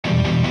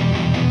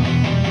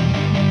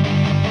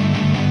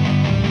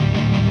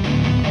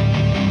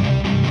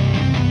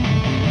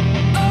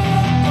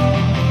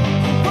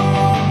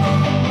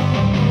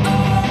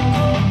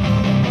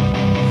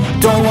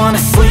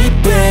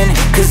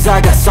lose,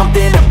 I got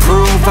something to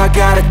prove. I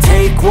gotta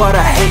take what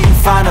I hate and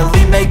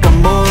finally make a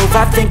move.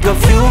 I think of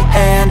you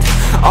and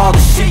all the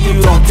shit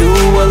you don't do.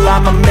 Well,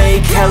 I'ma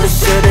make hella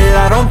sure that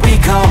I don't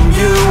become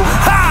you.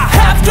 I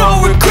have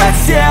no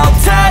regrets, yeah, I'll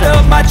tie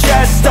up my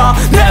chest. I'll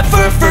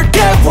never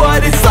forget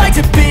what it's like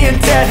to be in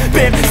debt.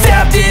 Been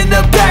stabbed in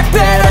the back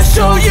bed, I'll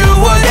show you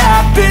what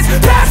happens.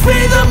 Pass me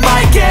the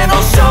mic and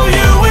I'll show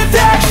you with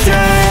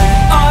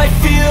action. I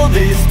feel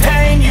this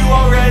pain, you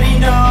already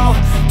know.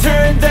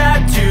 Turn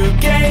that to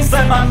gains,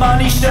 let my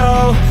money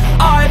show.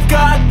 I've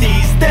got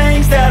these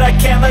things that I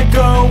can't let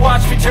go.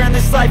 Watch me turn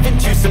this life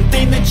into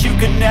something that you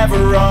could never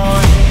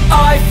own.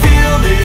 I feel this